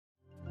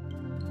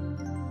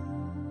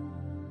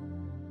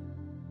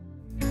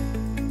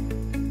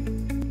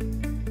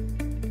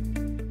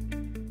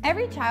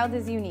Every child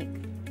is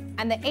unique,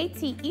 and the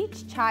AT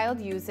each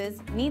child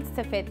uses needs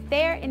to fit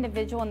their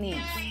individual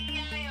needs.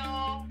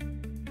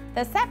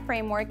 The SETT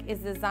Framework is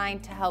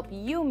designed to help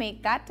you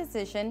make that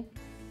decision,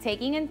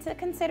 taking into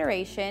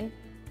consideration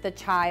the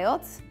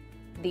child,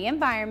 the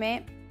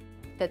environment,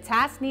 the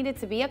tasks needed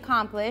to be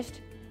accomplished,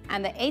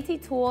 and the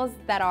AT tools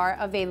that are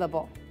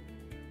available.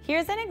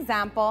 Here's an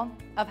example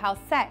of how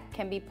SETT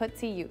can be put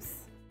to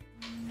use.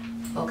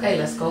 Okay,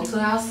 let's go to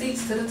our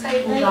seats to the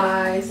table,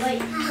 guys.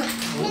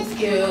 Thank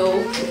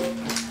you.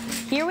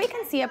 Here we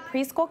can see a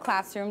preschool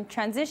classroom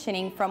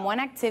transitioning from one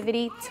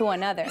activity to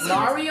another.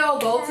 Mario,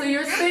 go to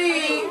your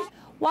seat.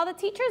 While the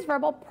teacher's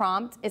verbal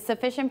prompt is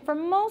sufficient for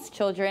most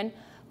children,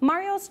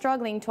 Mario is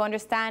struggling to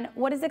understand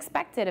what is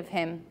expected of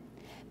him.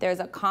 There's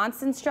a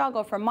constant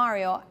struggle for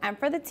Mario and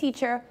for the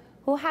teacher,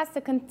 who has to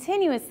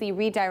continuously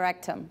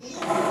redirect him.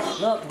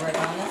 Look, we're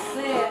gonna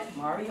sit.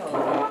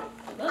 Mario.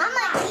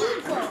 I'm an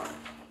eagle.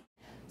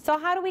 So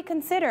how do we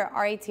consider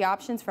our AT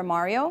options for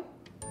Mario?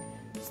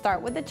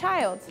 Start with the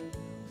child.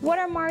 What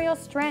are Mario's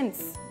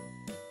strengths?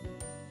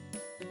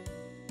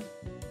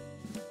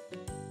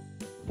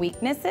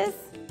 Weaknesses?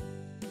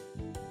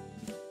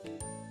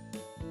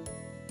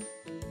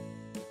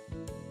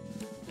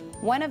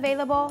 When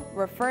available,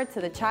 refer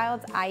to the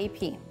child's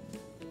IEP.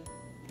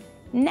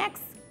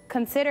 Next,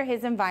 consider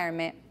his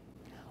environment.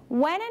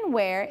 When and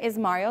where is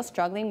Mario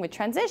struggling with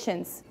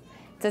transitions?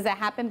 Does it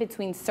happen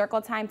between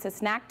circle time to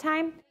snack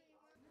time?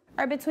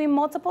 Or between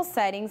multiple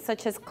settings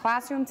such as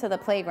classroom to the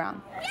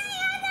playground?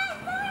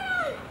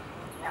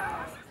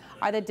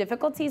 Are the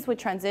difficulties with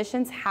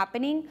transitions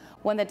happening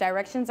when the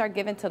directions are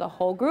given to the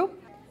whole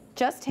group,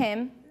 just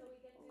him,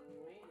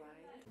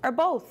 or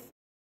both?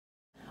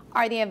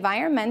 Are the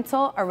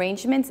environmental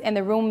arrangements in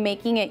the room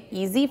making it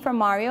easy for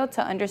Mario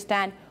to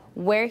understand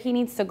where he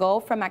needs to go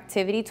from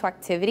activity to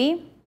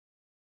activity?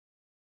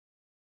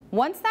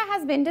 Once that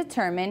has been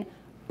determined,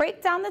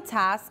 break down the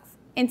tasks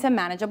into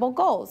manageable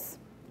goals.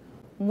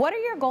 What are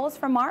your goals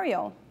for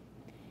Mario?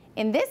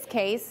 In this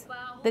case,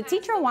 the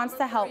teacher wants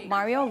to help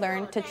Mario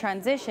learn to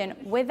transition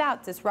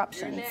without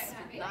disruptions.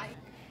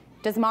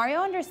 Does Mario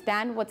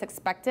understand what's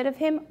expected of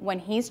him when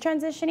he's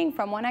transitioning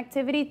from one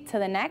activity to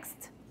the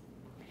next?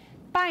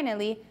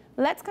 Finally,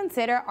 let's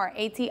consider our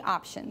AT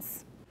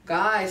options.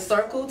 Guys,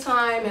 circle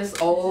time is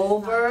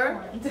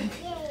over.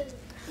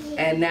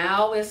 And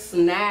now it's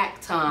snack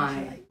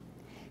time.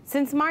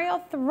 Since Mario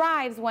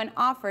thrives when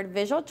offered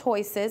visual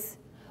choices,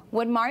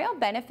 would Mario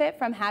benefit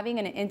from having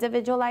an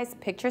individualized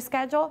picture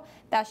schedule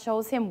that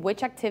shows him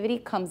which activity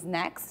comes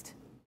next?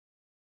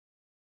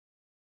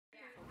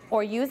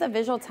 Or use a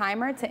visual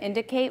timer to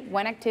indicate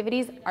when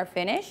activities are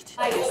finished?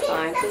 It's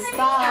time to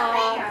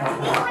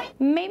stop.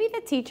 Maybe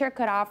the teacher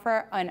could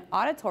offer an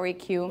auditory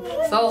cue,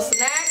 So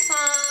snack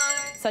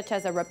time. such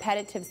as a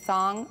repetitive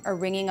song or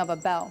ringing of a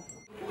bell,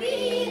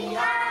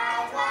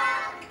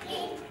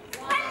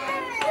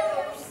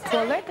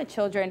 to alert the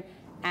children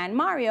and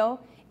Mario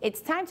it's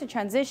time to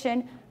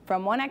transition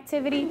from one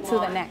activity to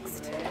the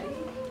next.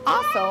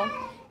 Also,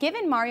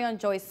 given Mario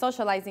enjoys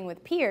socializing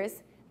with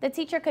peers, the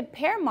teacher could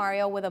pair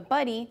Mario with a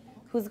buddy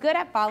who's good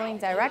at following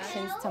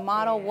directions to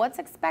model what's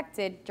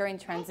expected during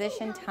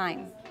transition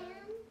time.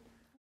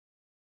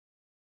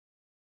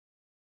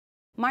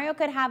 Mario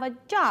could have a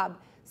job,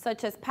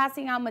 such as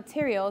passing out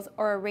materials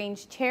or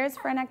arrange chairs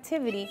for an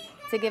activity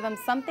to give him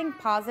something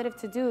positive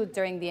to do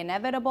during the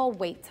inevitable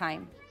wait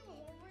time.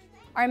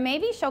 Or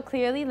maybe show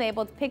clearly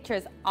labeled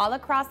pictures all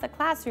across the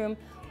classroom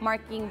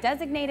marking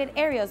designated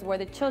areas where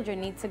the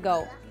children need to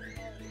go.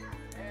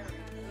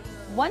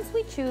 Once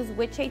we choose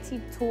which AT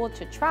tool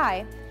to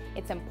try,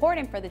 it's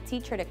important for the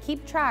teacher to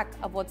keep track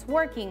of what's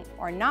working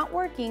or not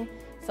working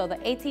so the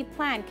AT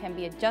plan can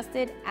be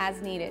adjusted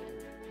as needed.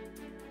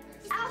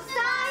 Time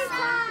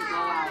to go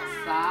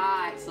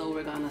outside, so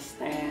we're gonna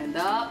stand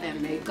up and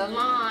make a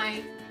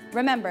line.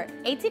 Remember,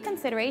 AT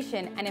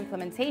consideration and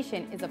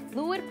implementation is a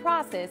fluid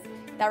process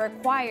that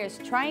requires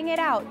trying it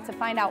out to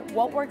find out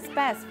what works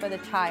best for the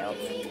child.